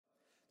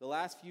The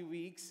last few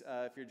weeks,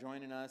 if you're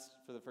joining us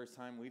for the first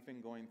time, we've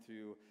been going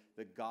through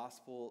the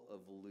Gospel of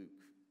Luke.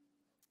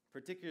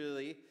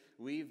 Particularly,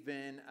 we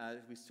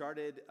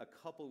started a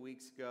couple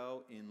weeks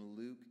ago in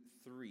Luke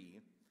 3,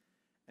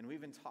 and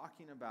we've been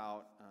talking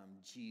about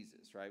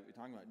Jesus, right? We're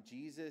talking about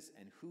Jesus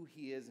and who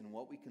he is and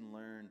what we can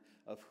learn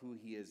of who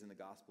he is in the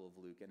Gospel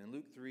of Luke. And in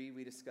Luke 3,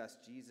 we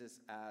discussed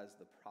Jesus as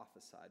the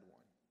prophesied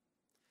one.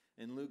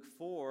 In Luke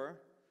 4,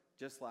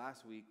 just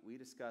last week, we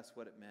discussed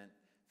what it meant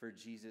for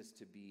Jesus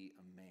to be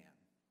a man,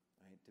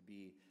 right? To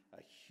be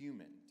a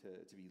human,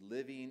 to be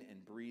living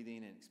and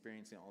breathing and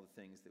experiencing all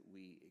the things that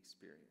we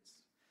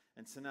experience.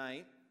 And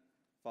tonight,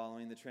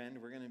 following the trend,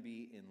 we're going to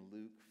be in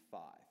Luke 5.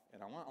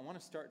 And I want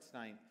to start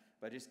tonight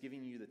by just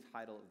giving you the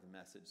title of the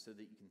message so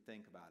that you can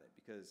think about it.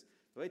 Because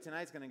the way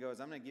tonight's going to go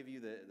is I'm going to give you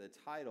the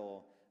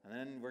title, and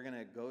then we're going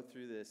to go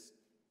through this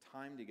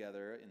time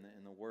together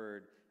in the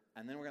Word,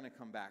 and then we're going to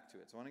come back to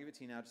it. So I want to give it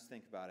to you now. Just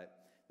think about it.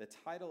 The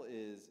title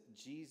is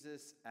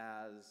Jesus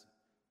as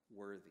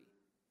Worthy.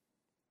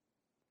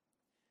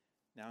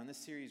 Now, in this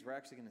series, we're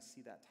actually going to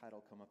see that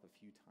title come up a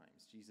few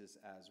times, Jesus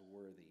as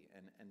Worthy.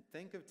 And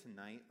think of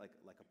tonight like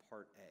a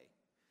part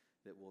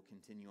A that will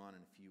continue on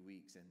in a few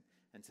weeks.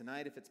 And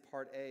tonight, if it's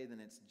part A,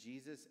 then it's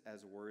Jesus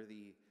as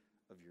worthy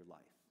of your life.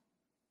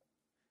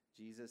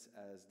 Jesus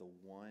as the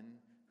one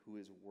who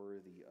is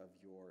worthy of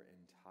your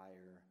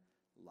entire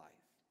life.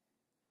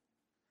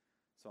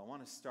 So I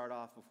want to start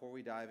off, before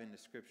we dive into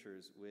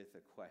scriptures, with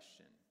a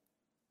question.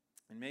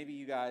 And maybe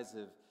you guys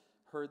have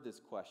heard this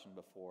question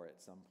before at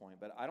some point,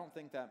 but I don't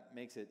think that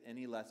makes it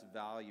any less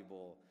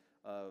valuable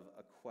of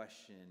a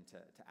question to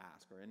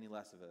ask, or any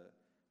less of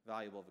a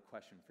valuable of a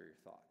question for your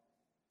thought.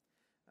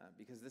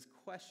 Because this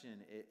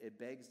question, it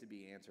begs to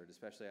be answered,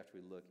 especially after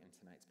we look in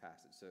tonight's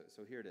passage.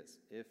 So here it is.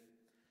 If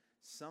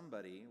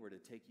somebody were to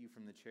take you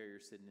from the chair you're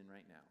sitting in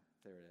right now,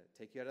 they were to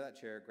take you out of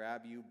that chair,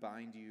 grab you,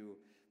 bind you,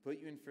 put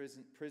you in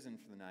prison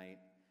for the night,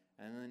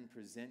 and then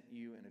present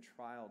you in a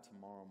trial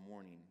tomorrow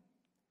morning,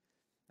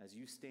 as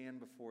you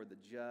stand before the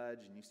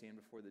judge and you stand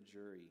before the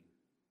jury,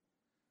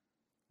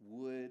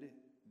 would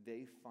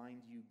they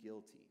find you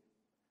guilty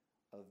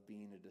of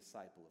being a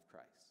disciple of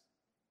Christ?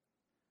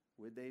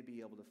 Would they be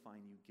able to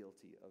find you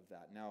guilty of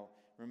that? Now,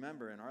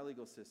 remember, in our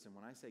legal system,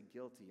 when I say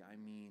guilty, I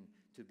mean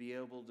to be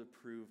able to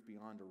prove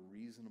beyond a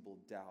reasonable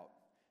doubt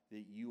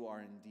that you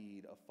are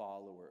indeed a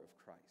follower of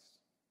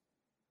Christ.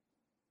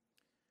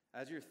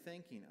 As you're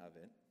thinking of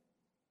it,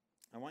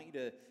 I want you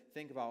to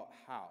think about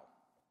how.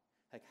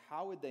 Like,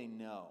 how would they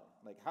know?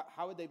 Like,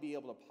 how would they be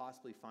able to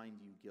possibly find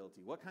you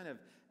guilty? What kind of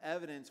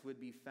evidence would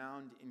be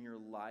found in your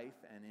life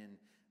and in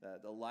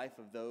the life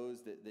of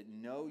those that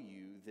know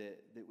you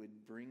that would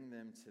bring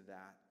them to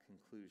that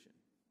conclusion?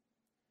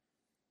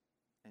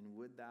 And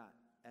would that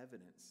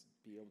evidence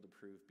be able to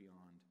prove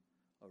beyond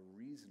a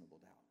reasonable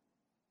doubt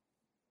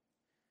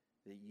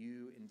that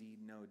you indeed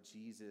know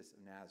Jesus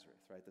of Nazareth,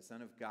 right? The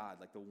Son of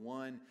God, like the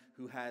one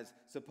who has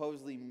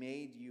supposedly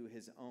made you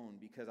his own.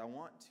 Because I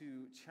want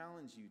to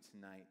challenge you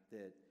tonight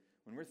that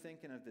when we're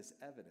thinking of this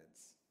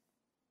evidence,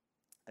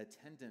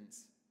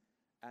 attendance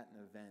at an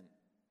event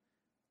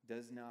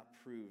does not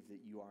prove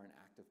that you are an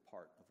active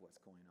part of what's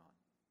going on.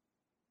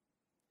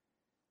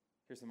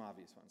 Here's some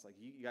obvious ones. Like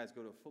you guys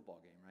go to a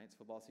football game, right? It's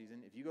football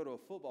season. If you go to a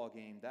football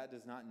game, that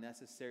does not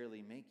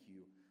necessarily make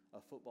you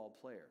a football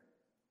player.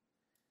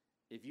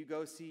 If you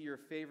go see your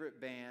favorite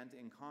band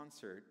in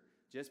concert,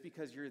 just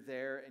because you're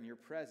there and you're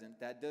present,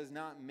 that does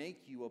not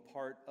make you a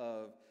part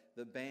of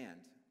the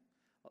band.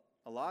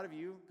 A lot of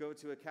you go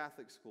to a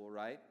Catholic school,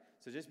 right?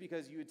 So just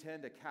because you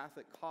attend a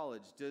Catholic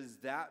college, does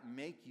that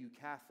make you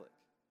Catholic?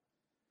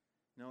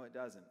 No, it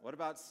doesn't. What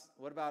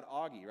about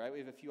Augie, right? We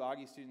have a few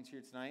Augie students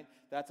here tonight.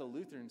 That's a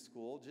Lutheran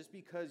school. Just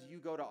because you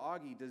go to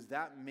Augie, does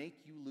that make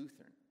you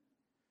Lutheran?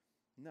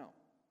 No.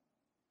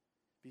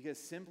 Because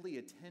simply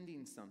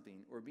attending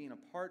something or being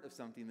a part of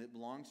something that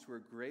belongs to a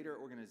greater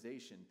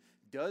organization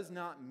does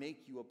not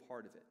make you a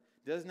part of it,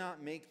 does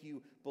not make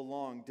you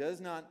belong, does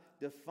not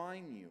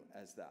define you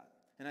as that.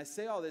 And I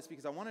say all this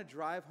because I want to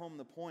drive home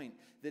the point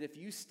that if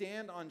you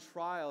stand on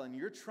trial and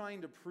you're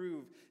trying to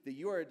prove that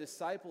you are a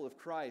disciple of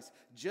Christ,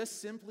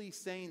 just simply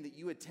saying that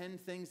you attend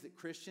things that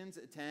Christians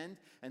attend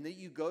and that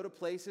you go to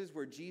places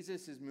where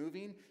Jesus is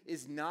moving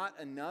is not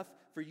enough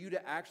for you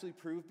to actually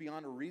prove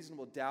beyond a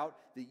reasonable doubt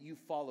that you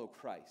follow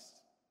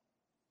Christ.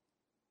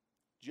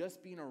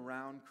 Just being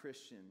around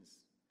Christians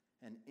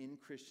and in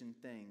Christian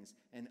things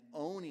and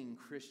owning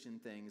Christian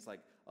things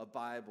like a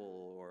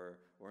Bible or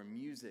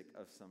music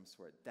of some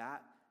sort,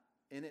 that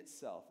in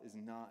itself is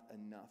not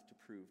enough to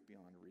prove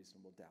beyond a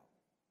reasonable doubt.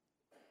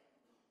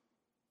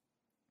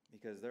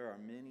 Because there are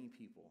many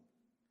people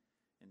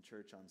in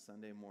church on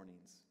Sunday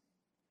mornings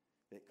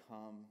that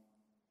come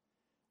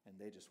and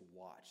they just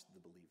watch the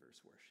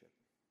believers worship.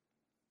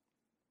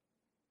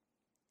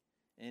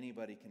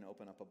 Anybody can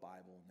open up a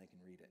Bible and they can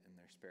read it in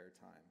their spare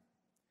time.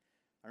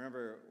 I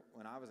remember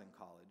when I was in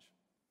college,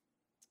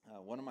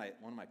 One of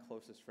my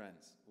closest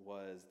friends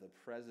was the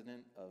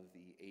president of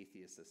the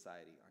Atheist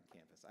Society on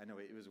campus. I know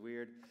it was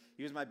weird.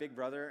 He was my big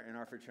brother in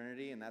our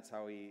fraternity, and that's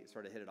how we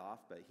sort of hit it off.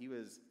 But he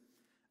was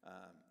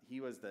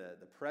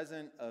the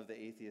president of the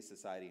Atheist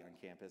Society on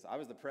campus. I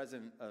was the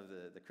president of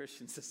the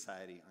Christian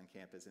Society on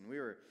campus, and we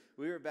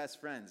were best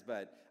friends.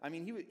 But I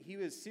mean, he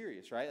was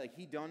serious, right? Like,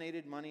 he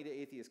donated money to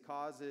atheist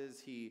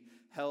causes. He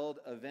held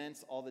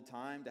events all the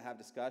time to have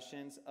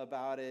discussions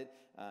about it.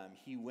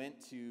 He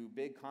went to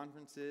big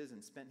conferences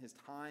and spent his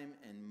time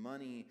and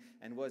money,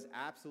 and was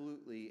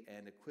absolutely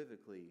and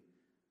equivocally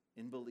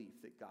in belief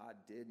that God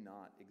did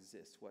not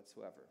exist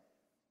whatsoever.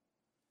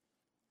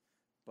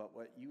 But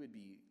what you would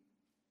be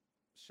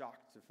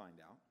shocked to find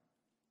out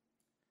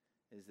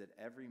is that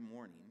every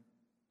morning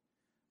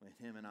when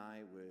him and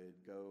I would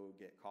go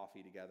get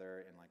coffee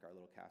together in like our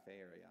little cafe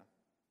area,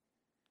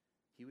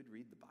 he would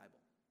read the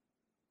Bible.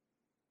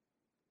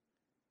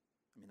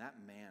 I mean, that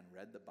man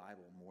read the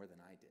Bible more than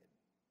I did,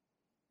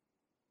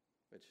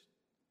 which,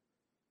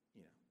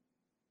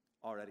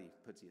 already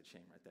puts you to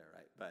shame right there,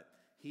 right? But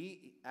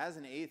he, as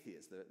an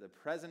atheist, the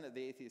president of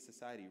the Atheist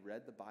Society,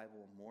 read the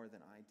Bible more than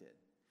I did,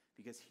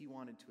 because he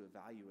wanted to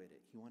evaluate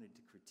it. He wanted to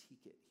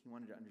critique it. He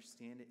wanted to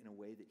understand it in a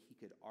way that he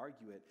could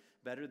argue it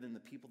better than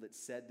the people that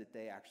said that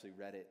they actually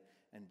read it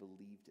and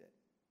believed it.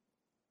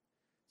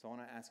 So I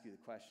want to ask you the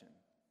question: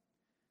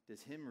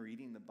 does him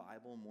reading the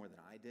Bible more than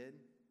I did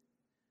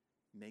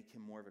make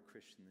him more of a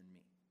Christian than me?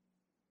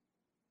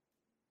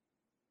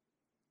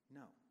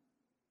 No.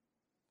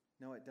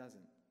 No, it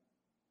doesn't.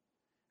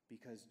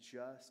 Because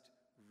just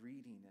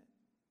reading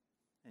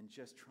it and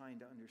just trying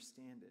to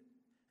understand it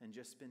and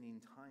just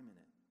spending time in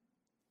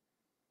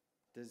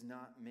it does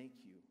not make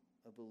you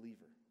a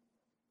believer.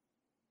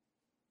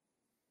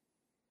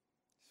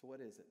 So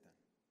what is it then?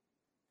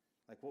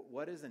 Like,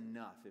 what is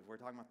enough if we're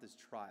talking about this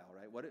trial,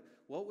 right?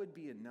 What would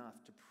be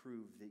enough to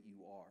prove that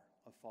you are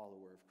a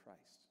follower of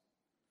Christ?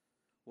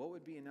 What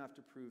would be enough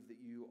to prove that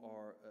you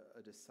are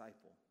a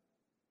disciple?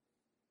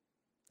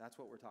 That's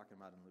what we're talking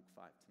about in Luke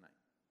 5 tonight.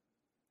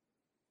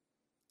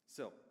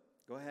 So,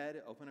 go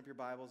ahead, open up your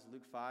Bibles,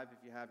 Luke 5,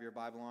 if you have your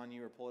Bible on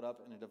you, or pull it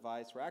up in a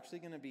device. We're actually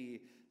going to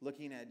be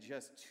looking at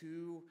just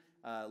two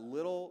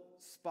little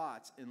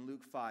spots in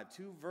Luke 5,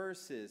 two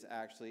verses,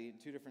 actually,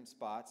 two different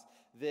spots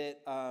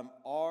that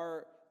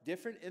are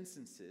different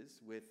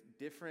instances with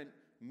different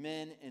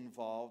men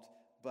involved,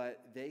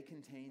 but they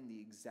contain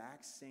the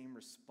exact same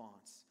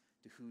response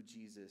to who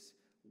Jesus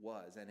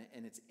was.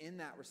 And it's in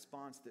that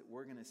response that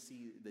we're going to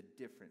see the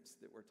difference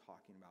that we're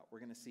talking about. We're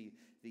going to see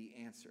the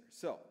answer.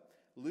 So,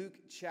 Luke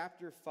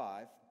chapter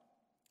 5,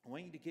 I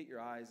want you to get your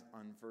eyes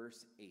on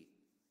verse 8.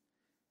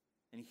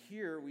 And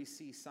here we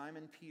see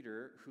Simon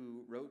Peter,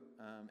 who wrote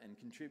and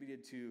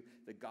contributed to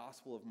the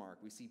Gospel of Mark.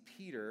 We see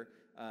Peter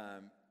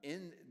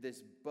in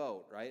this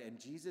boat, right? And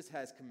Jesus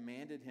has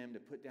commanded him to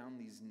put down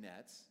these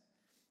nets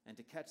and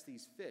to catch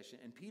these fish.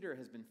 And Peter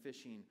has been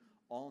fishing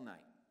all night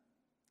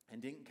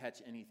and didn't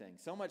catch anything.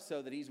 So much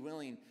so that he's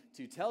willing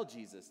to tell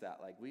Jesus that,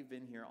 like, we've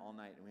been here all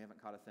night and we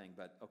haven't caught a thing,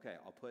 but okay,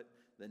 I'll put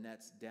the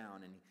nets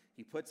down. And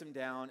he puts them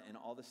down, and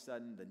all of a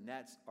sudden the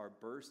nets are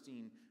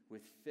bursting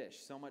with fish,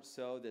 so much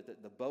so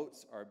that the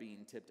boats are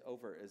being tipped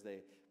over as they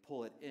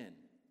pull it in.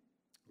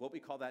 What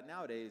we call that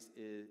nowadays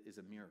is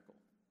a miracle.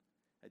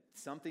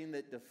 It's something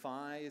that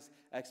defies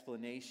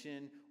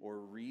explanation or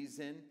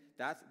reason.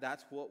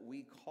 That's what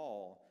we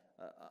call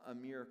a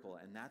miracle,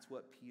 and that's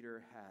what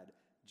Peter had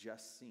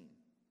just seen.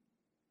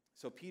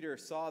 So Peter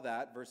saw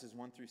that, verses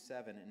 1 through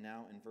 7, and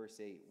now in verse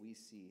 8 we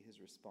see his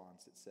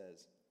response. It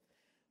says,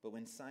 "But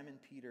when Simon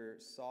Peter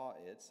saw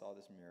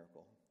this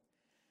miracle,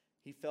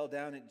 he fell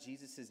down at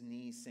Jesus'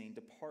 knees, saying,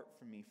 'Depart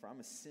from me, for I'm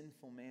a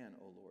sinful man,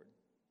 O Lord.'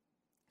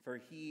 For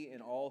he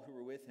and all who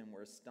were with him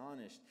were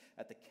astonished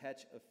at the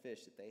catch of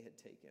fish that they had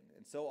taken.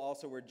 And so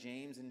also were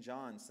James and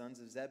John,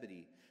 sons of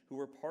Zebedee, who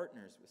were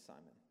partners with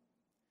Simon.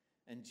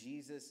 And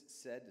Jesus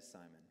said to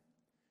Simon,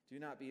 'Do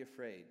not be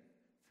afraid.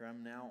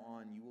 From now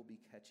on you will be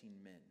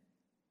catching men.'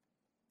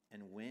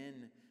 And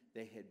when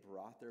they had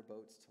brought their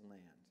boats to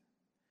land,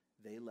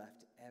 they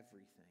left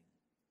everything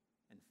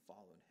and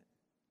followed him."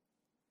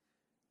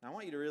 Now, I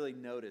want you to really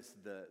notice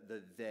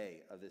the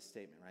they of this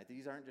statement, right?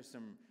 These aren't just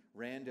some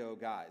rando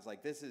guys.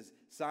 Like, this is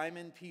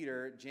Simon,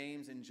 Peter,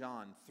 James, and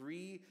John,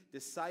 three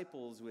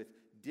disciples with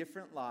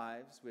different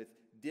lives, with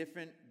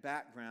different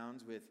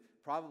backgrounds, with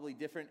probably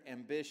different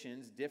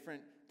ambitions,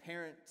 different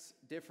parents,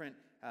 different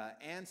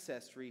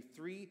ancestry,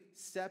 three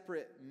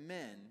separate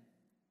men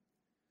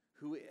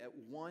who at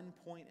one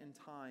point in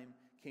time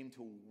came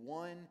to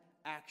one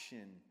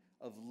action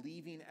of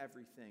leaving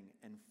everything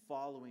and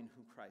following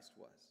who Christ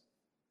was.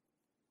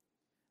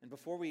 And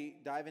before we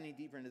dive any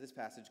deeper into this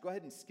passage, go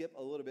ahead and skip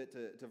a little bit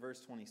to verse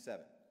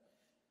 27.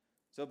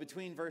 So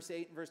between verse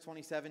 8 and verse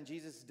 27,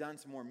 Jesus has done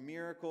some more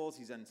miracles.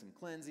 He's done some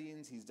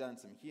cleansings. He's done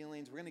some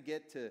healings. We're going to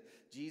get to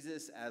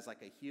Jesus as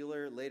like a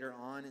healer later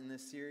on in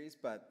this series,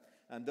 but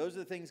those are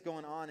the things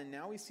going on. And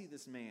now we see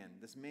this man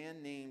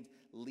named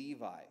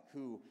Levi,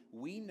 who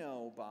we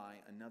know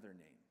by another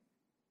name.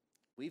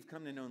 We've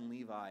come to know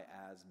Levi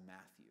as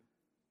Matthew.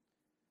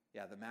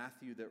 Yeah, the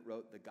Matthew that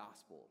wrote the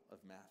Gospel of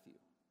Matthew.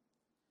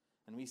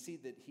 And we see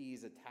that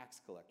he's a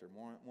tax collector.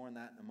 More on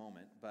that in a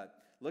moment. But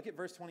look at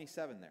verse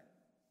 27 there.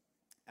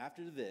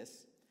 After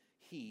this,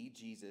 he,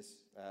 Jesus,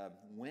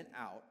 went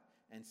out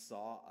and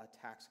saw a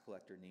tax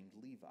collector named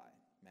Levi,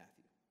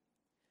 Matthew,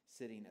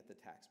 sitting at the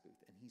tax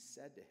booth. And he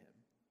said to him,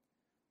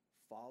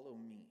 "Follow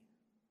me."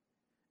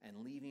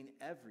 And leaving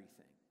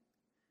everything,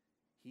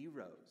 he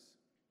rose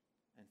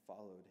and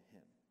followed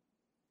him.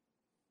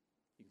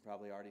 You can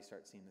probably already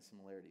start seeing the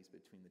similarities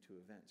between the two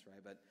events,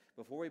 right? But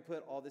before we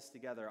put all this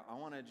together, I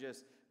want to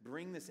just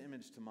bring this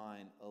image to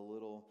mind a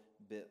little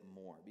bit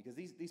more. Because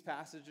these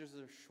passages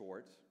are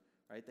short,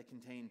 right? They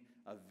contain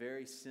a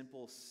very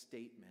simple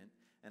statement.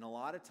 And a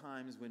lot of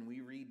times when we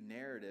read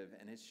narrative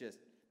and it's just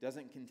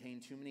doesn't contain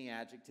too many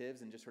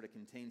adjectives and just sort of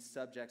contains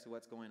subjects of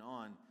what's going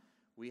on,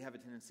 we have a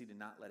tendency to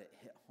not let it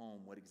hit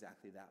home what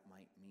exactly that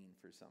might mean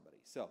for somebody.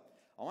 So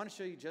I want to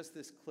show you just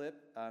this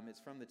clip. It's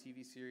from the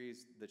TV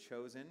series The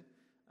Chosen.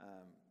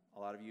 A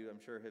lot of you, I'm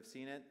sure, have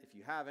seen it. If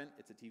you haven't,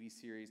 it's a TV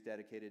series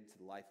dedicated to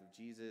the life of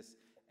Jesus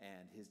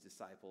and his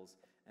disciples.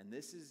 And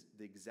this is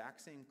the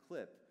exact same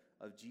clip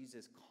of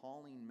Jesus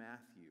calling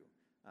Matthew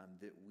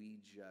that we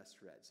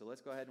just read. So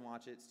let's go ahead and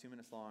watch it. It's 2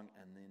 minutes long,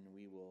 and then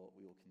we will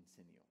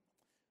continue.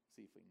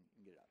 See if we can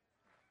get it up.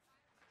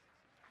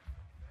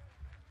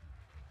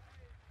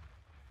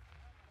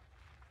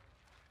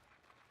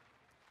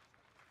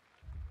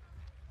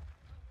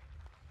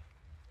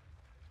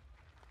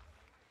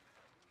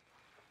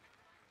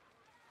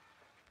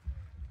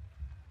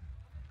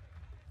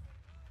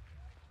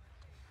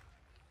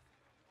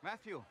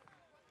 Matthew.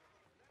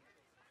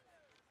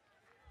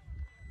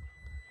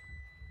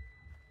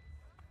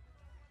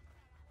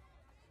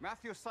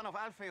 Matthew, son of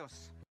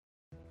Alphaeus.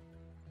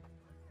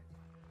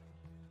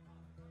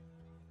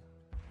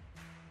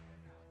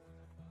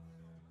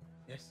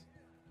 Yes.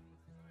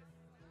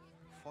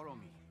 Follow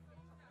me.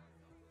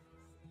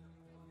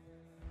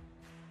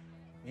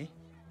 Me?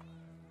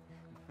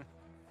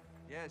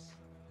 Yes,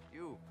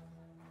 you.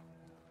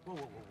 Whoa,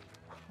 whoa, whoa,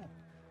 whoa.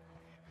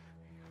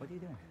 What are you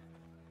doing?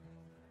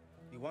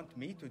 You want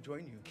me to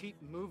join you? Keep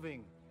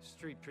moving,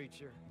 street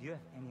preacher. Do you have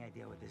any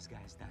idea what this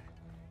guy's done?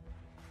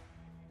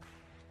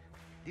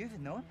 Do you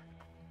even know him?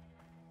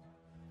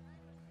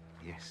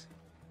 Yes.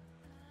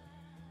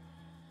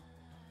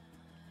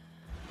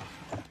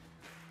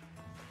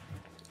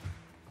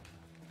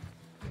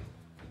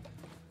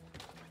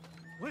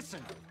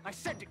 Listen, I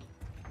said to...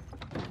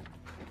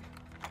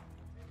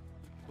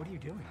 What are you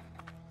doing?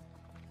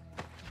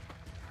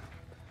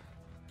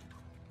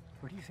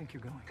 Where do you think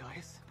you're going?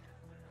 Guys,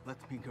 let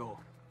me go.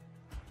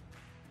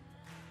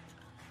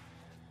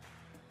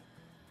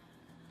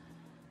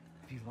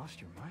 Have you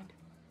lost your mind?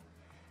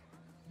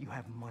 You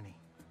have money.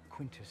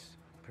 Quintus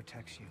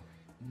protects you.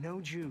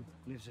 No Jew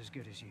lives as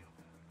good as you.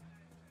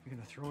 You're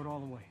gonna throw it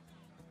all away.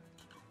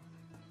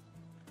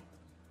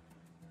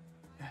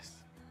 Yes.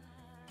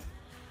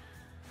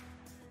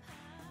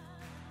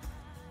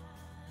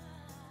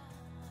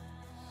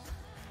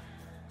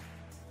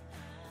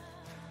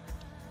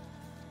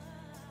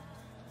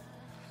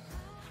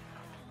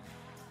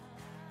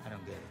 I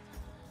don't get it.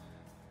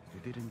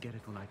 You didn't get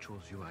it when I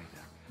chose you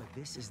either. But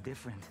this is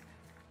different.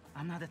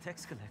 I'm not a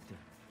tax collector.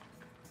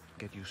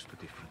 Get used to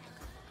different.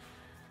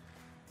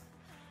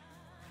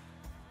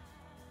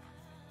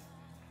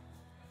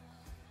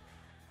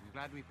 I'm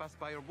glad we passed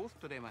by your booth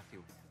today,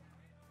 Matthew.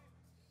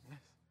 Yes.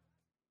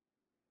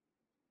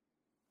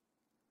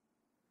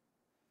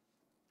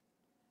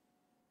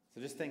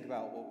 So just think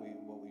about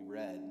what we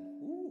read.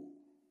 Ooh.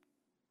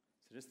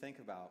 So just think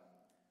about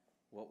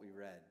what we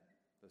read,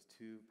 those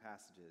two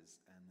passages,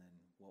 and then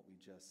what we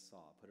just saw.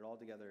 Put it all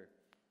together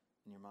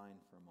in your mind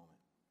for a moment.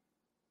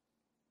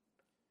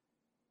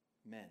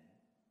 Men,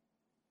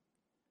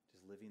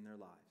 just living their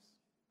lives,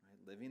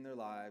 right? Living their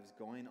lives,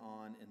 going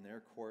on in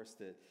their course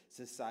that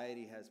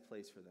society has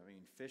placed for them. I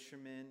mean,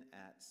 fishermen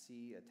at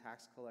sea, a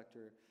tax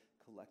collector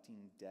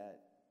collecting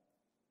debt.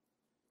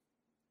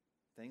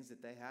 Things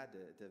that they had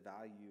to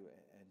value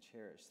and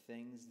cherish.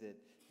 Things that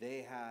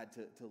they had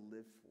to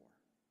live for.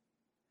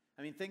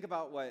 I mean, think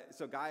about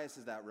so Gaius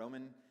is that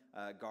Roman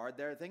guard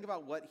there. Think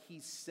about what he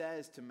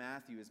says to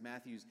Matthew as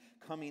Matthew's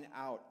coming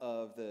out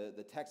of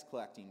the tax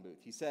collecting booth.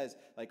 He says,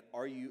 like,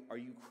 are you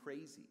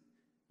crazy?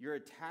 You're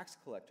a tax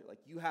collector. Like,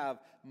 you have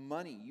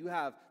money. You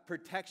have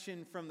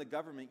protection from the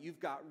government. You've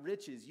got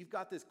riches. You've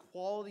got this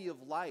quality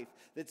of life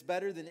that's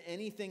better than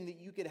anything that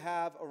you could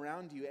have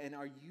around you. And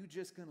are you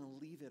just going to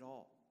leave it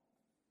all?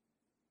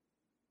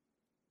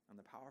 And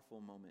the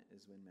powerful moment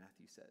is when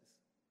Matthew says,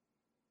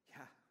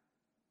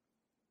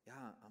 yeah,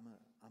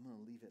 I'm going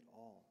to leave it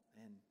all.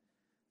 And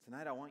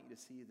tonight I want you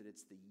to see that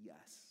it's the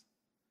yes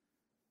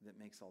that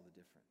makes all the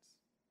difference.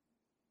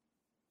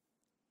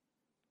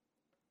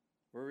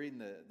 We're reading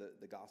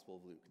the Gospel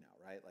of Luke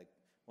now, right?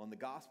 In the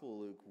Gospel of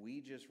Luke,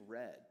 we just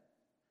read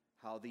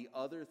how the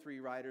other three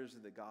writers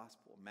of the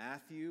gospel,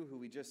 Matthew, who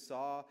we just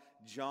saw,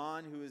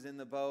 John, who is in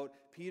the boat,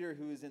 Peter,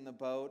 who is in the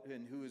boat,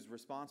 and who is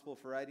responsible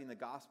for writing the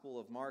gospel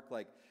of Mark,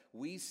 like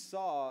we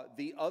saw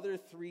the other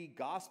three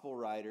gospel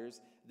writers,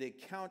 the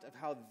account of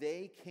how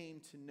they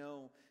came to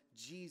know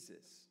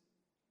Jesus.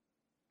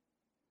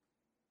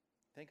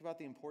 Think about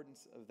the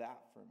importance of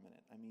that for a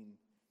minute. I mean,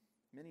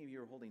 many of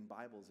you are holding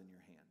Bibles in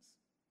your hands.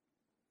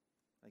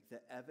 Like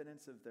the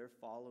evidence of their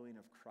following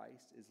of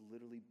Christ is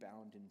literally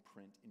bound in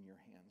print in your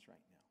hands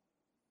right now.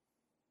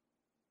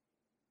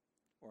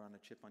 Or on a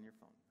chip on your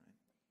phone, right?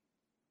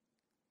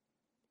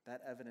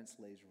 That evidence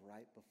lays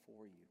right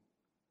before you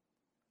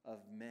of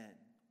men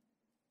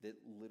that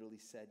literally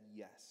said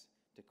yes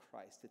to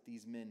Christ, that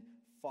these men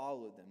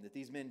followed them, that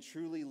these men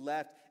truly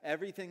left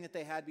everything that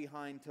they had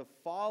behind to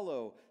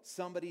follow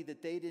somebody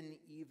that they didn't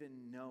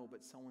even know,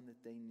 but someone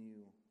that they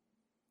knew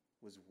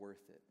was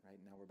worth it, right?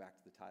 Now we're back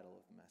to the title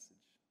of the message.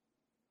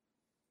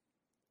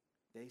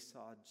 They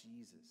saw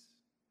Jesus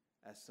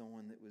as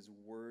someone that was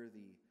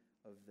worthy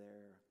of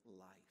their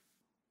life.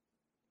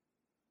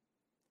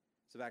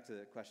 So back to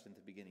the question at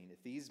the beginning.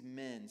 If these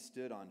men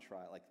stood on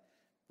trial, like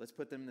let's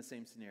put them in the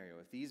same scenario.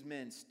 If these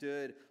men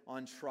stood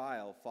on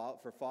trial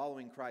for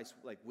following Christ,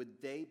 like would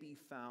they be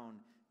found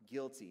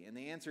guilty? And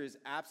the answer is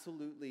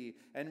absolutely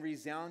and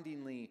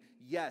resoundingly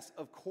yes.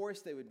 Of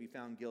course they would be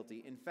found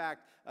guilty. In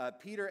fact,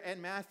 Peter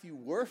and Matthew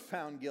were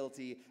found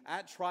guilty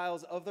at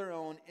trials of their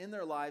own in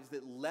their lives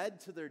that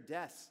led to their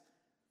deaths.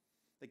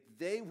 Like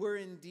they were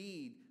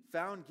indeed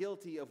found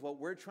guilty of what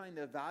we're trying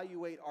to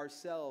evaluate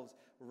ourselves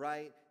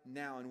right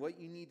now. And what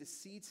you need to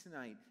see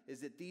tonight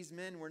is that these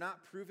men were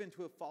not proven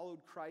to have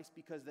followed Christ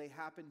because they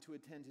happened to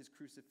attend his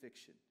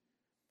crucifixion.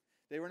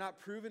 They were not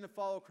proven to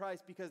follow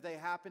Christ because they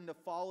happened to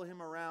follow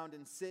him around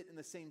and sit in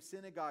the same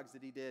synagogues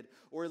that he did,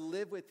 or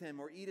live with him,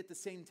 or eat at the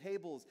same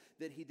tables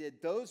that he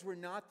did. Those were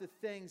not the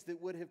things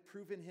that would have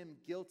proven him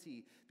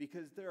guilty,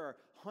 because there are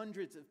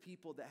hundreds of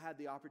people that had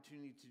the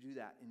opportunity to do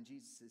that in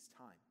Jesus'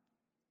 time.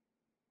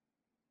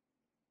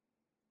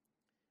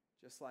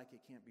 Just like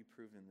it can't be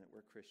proven that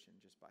we're Christian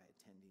just by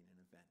attending an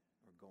event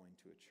or going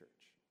to a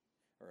church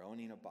or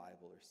owning a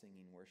Bible or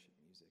singing worship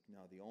music.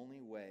 No, the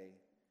only way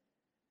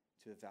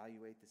to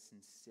evaluate the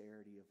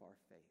sincerity of our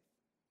faith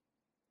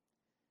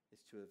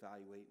is to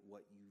evaluate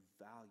what you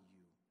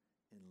value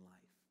in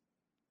life.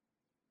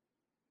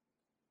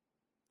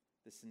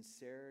 The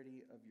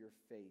sincerity of your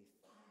faith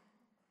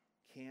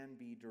can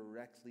be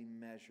directly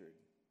measured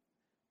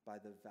by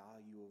the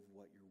value of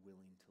what you're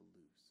willing to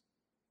lose.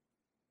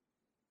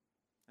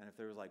 And if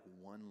there was like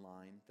one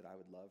line that I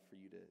would love for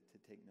you to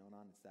take note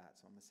on, it's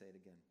that. So I'm going to say it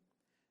again.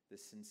 The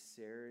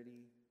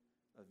sincerity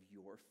of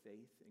your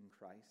faith in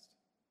Christ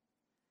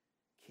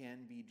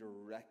can be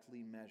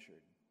directly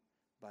measured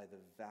by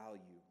the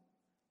value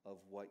of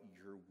what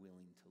you're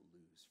willing to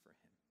lose for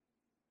him.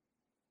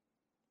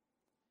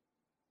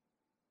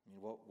 I mean,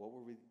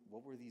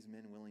 what were these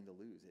men willing to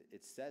lose?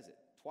 It says it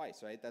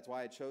twice, right? That's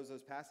why I chose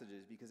those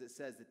passages, because it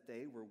says that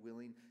they were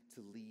willing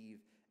to leave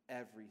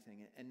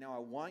everything. And now I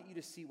want you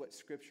to see what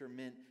Scripture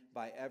meant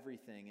by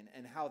everything,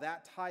 and how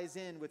that ties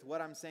in with what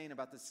I'm saying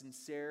about the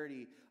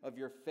sincerity of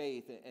your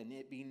faith and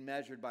it being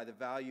measured by the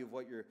value of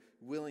what you're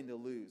willing to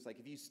lose. Like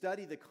if you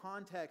study the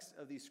context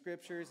of these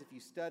Scriptures, if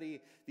you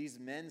study these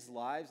men's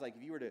lives, like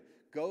if you were to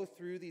go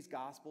through these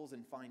Gospels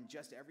and find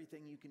just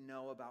everything you can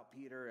know about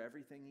Peter,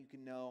 everything you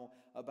can know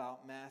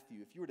about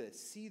Matthew, if you were to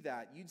see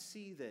that, you'd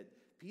see that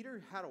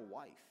Peter had a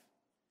wife.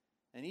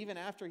 And even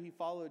after he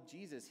followed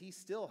Jesus, he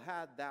still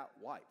had that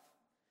wife.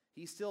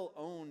 He still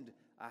owned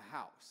a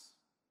house.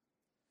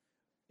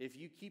 If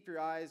you keep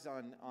your eyes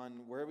on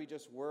where we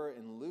just were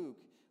in Luke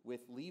with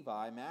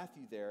Levi,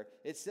 Matthew there,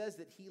 it says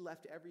that he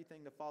left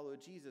everything to follow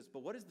Jesus.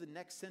 But what does the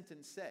next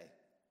sentence say?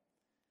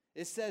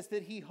 It says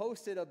that he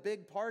hosted a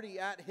big party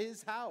at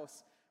his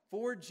house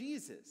for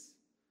Jesus.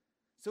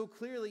 So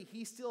clearly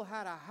he still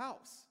had a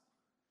house.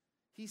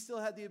 He still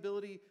had the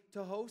ability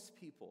to host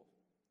people.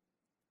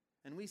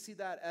 And we see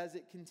that as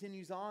it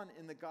continues on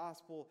in the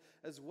gospel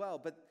as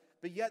well. But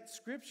yet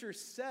Scripture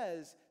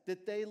says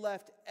that they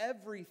left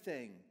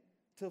everything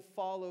to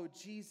follow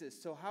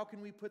Jesus. So how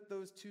can we put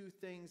those two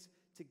things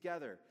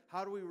together?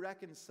 How do we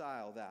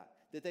reconcile that?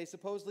 That they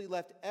supposedly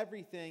left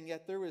everything,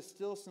 yet there was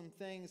still some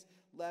things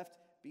left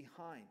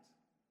behind.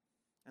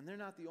 And they're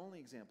not the only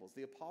examples.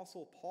 The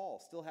Apostle Paul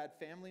still had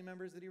family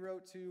members that he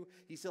wrote to.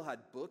 He still had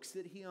books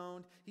that he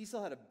owned. He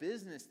still had a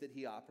business that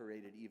he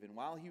operated even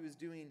while he was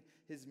doing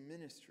his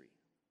ministry.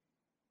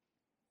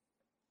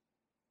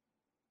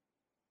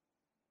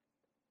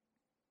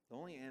 The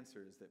only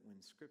answer is that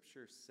when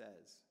Scripture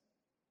says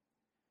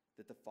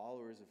that the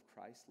followers of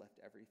Christ left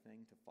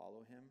everything to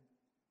follow him,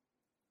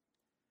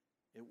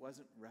 it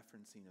wasn't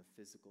referencing a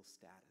physical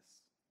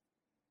status.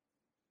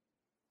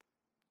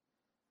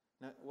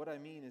 Now, what I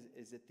mean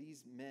is that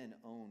these men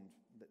owned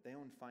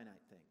finite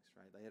things,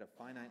 right? They had a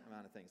finite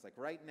amount of things. Like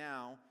right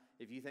now,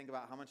 if you think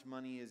about how much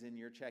money is in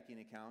your checking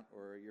account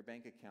or your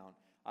bank account,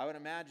 I would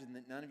imagine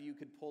that none of you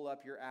could pull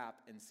up your app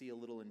and see a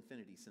little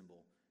infinity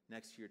symbol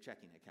next to your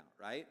checking account,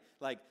 right?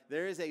 Like,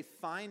 there is a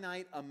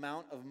finite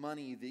amount of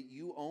money that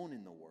you own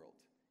in the world.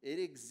 It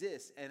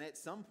exists, and at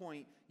some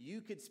point,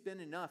 you could spend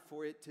enough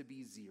for it to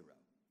be zero.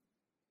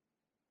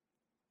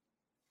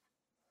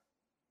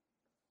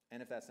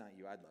 And if that's not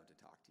you, I'd love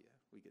to talk to you.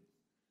 We could,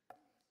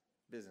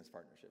 business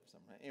partnership or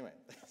something, right? Anyway,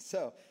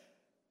 so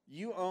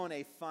you own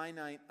a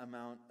finite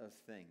amount of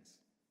things.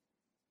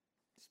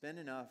 Spend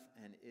enough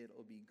and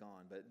it'll be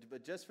gone.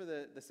 But just for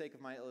the sake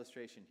of my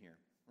illustration here,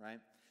 right?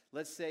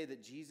 Let's say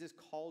that Jesus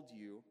called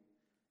you,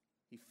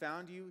 he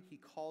found you, he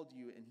called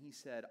you, and he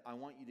said, I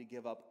want you to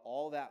give up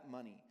all that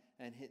money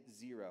and hit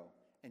zero.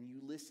 And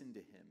you listened to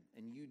him,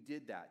 and you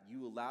did that.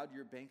 You allowed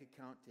your bank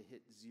account to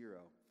hit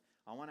zero.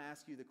 I want to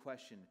ask you the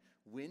question,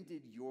 when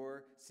did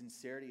your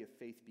sincerity of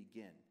faith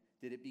begin?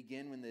 Did it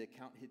begin when the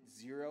account hit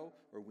zero,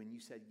 or when you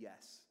said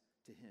yes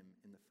to him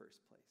in the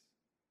first place?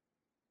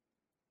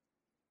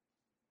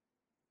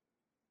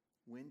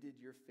 When did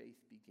your faith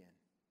begin?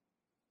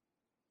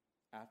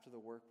 After the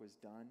work was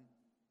done,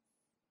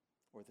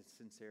 or the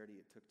sincerity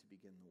it took to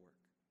begin the work?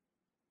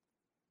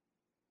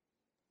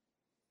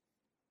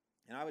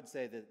 And I would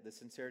say that the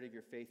sincerity of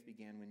your faith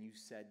began when you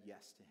said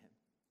yes to him,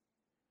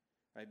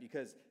 right?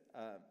 Because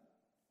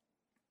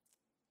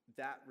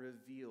that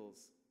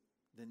reveals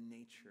the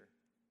nature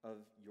of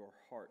your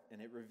heart,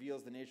 and it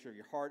reveals the nature of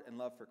your heart and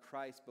love for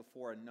Christ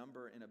before a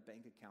number in a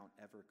bank account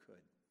ever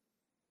could.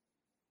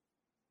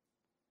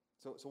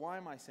 So why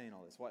am I saying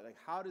all this?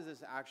 How does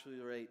this actually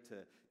relate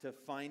to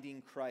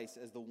finding Christ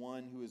as the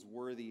one who is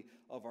worthy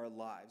of our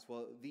lives?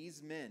 Well,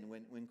 these men,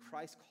 when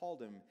Christ called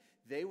them,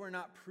 they were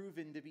not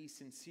proven to be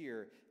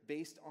sincere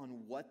based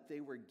on what they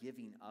were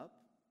giving up.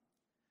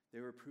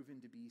 They were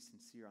proven to be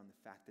sincere on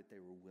the fact that they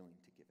were willing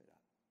to give it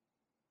up.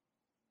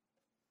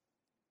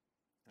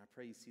 And I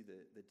pray you see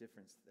the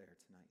difference there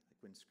tonight. Like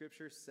when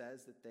Scripture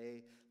says that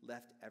they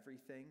left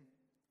everything,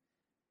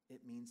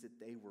 it means that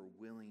they were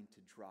willing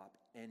to drop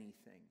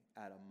anything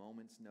at a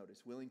moment's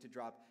notice, willing to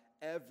drop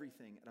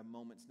everything at a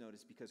moment's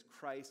notice because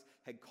Christ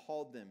had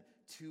called them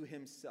to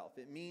himself.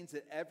 It means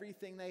that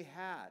everything they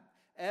had,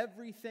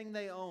 everything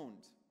they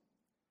owned,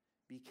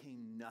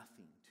 became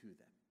nothing to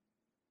them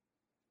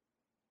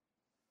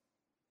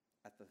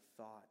at the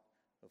thought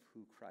of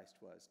who Christ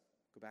was.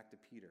 Go back to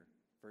Peter,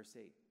 verse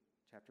 8,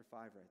 chapter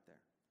 5 right there.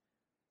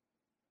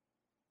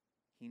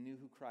 He knew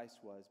who Christ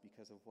was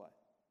because of what?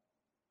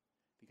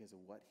 Because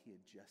of what he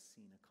had just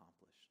seen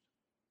accomplished.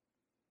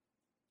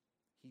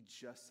 He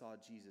just saw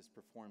Jesus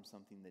perform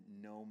something that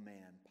no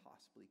man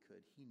possibly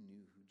could. He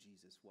knew who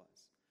Jesus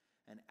was.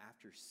 And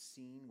after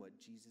seeing what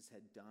Jesus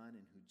had done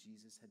and who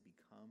Jesus had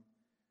become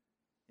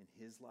in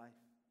his life,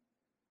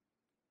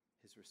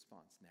 his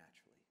response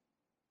naturally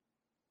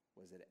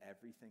was that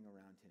everything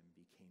around him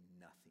became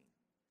nothing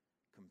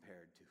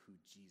compared to who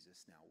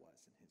Jesus now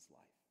was in his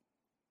life.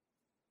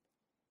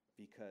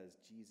 Because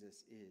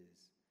Jesus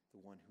is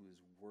the one who is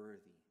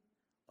worthy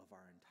of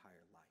our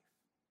entire life.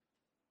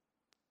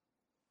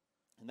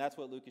 And that's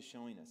what Luke is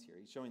showing us here.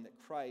 He's showing that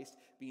Christ,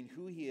 being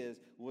who he is,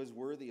 was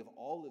worthy of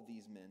all of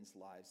these men's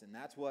lives. And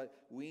that's what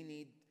we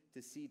need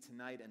to see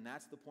tonight, and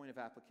that's the point of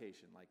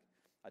application. Like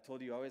I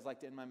told you, I always like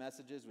to end my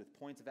messages with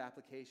points of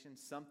application,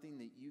 something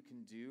that you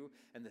can do.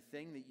 And the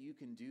thing that you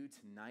can do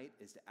tonight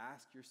is to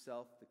ask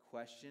yourself the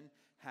question,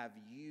 have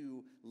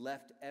you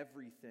left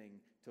everything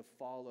to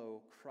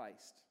follow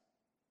Christ?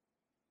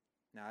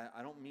 Now,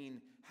 I don't mean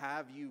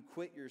have you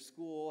quit your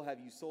school, have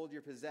you sold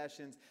your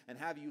possessions, and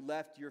have you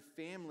left your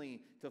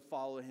family to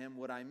follow him.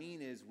 What I mean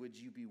is, would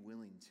you be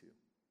willing to?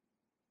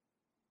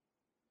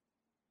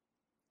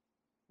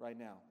 Right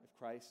now, if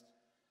Christ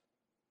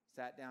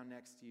sat down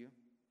next to you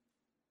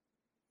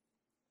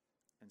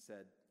and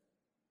said,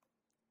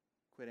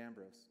 quit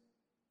Ambrose,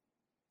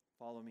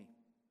 follow me,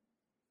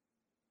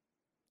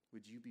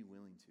 would you be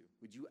willing to?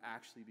 Would you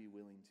actually be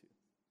willing to?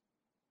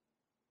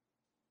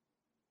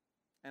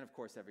 And of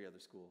course, every other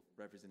school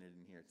represented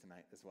in here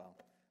tonight as well.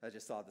 I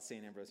just saw the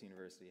St. Ambrose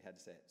University, had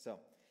to say it. So,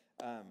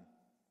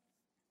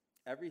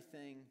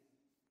 everything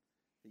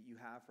that you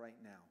have right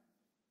now,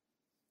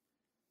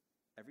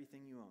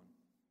 everything you own,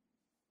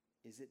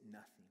 is it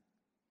nothing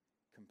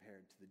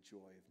compared to the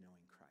joy of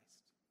knowing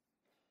Christ?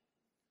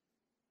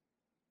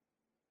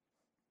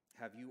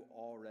 Have you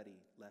already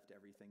left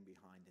everything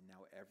behind, and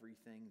now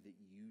everything that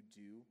you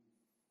do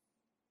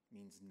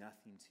means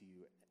nothing to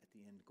you at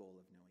the end goal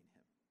of knowing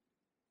him?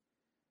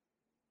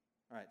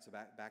 All right, so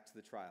back to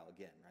the trial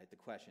again, right? The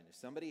question, if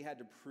somebody had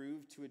to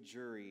prove to a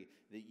jury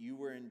that you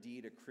were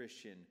indeed a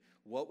Christian,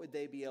 what would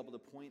they be able to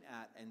point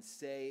at and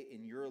say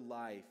in your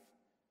life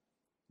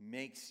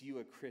makes you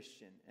a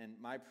Christian? And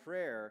my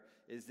prayer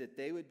is that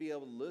they would be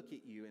able to look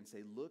at you and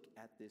say, look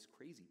at this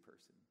crazy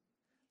person.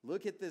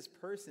 Look at this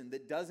person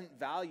that doesn't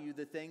value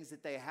the things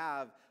that they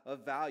have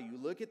of value.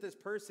 Look at this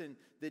person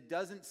that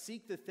doesn't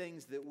seek the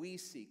things that we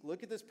seek.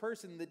 Look at this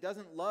person that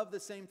doesn't love the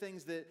same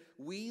things that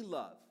we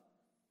love.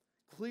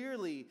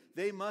 Clearly,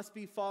 they must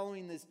be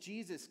following this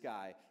Jesus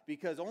guy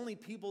because only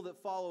people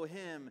that follow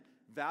him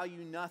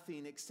value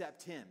nothing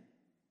except him.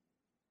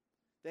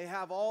 They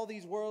have all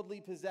these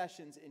worldly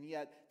possessions, and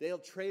yet they'll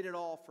trade it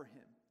all for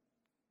him.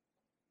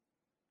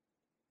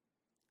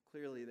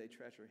 Clearly, they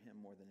treasure him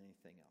more than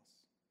anything else.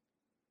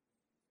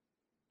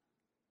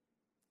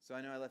 So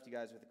I know I left you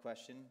guys with a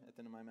question at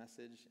the end of my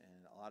message,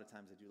 and a lot of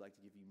times I do like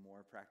to give you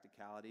more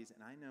practicalities.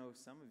 And I know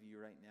some of you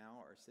right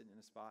now are sitting in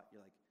a spot,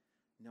 you're like,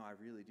 no, I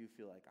really do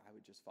feel like I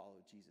would just follow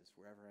Jesus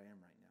wherever I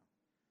am right now.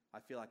 I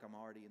feel like I'm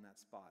already in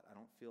that spot. I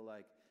don't feel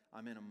like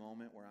I'm in a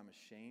moment where I'm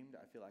ashamed.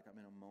 I feel like I'm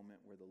in a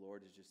moment where the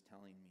Lord is just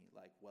telling me,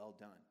 like, well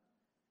done.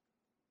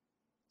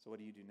 So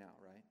what do you do now,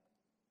 right?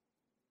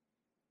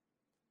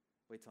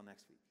 Wait till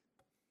next week.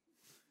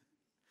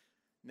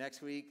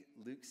 Next week,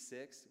 Luke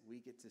 6, we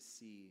get to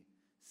see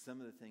some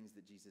of the things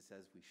that Jesus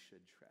says we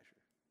should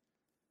treasure.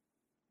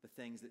 The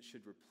things that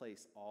should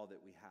replace all that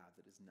we have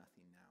that is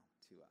nothing now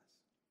to us.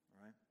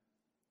 All right?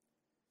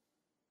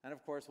 And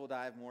of course, we'll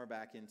dive more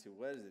back into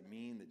what does it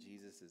mean that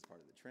Jesus is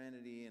part of the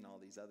Trinity and all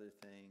these other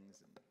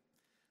things.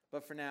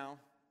 But for now,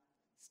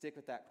 stick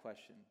with that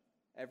question.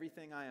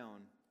 Everything I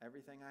own,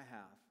 everything I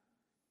have,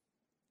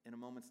 in a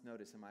moment's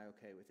notice, am I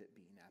okay with it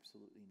being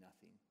absolutely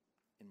nothing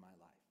in my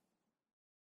life?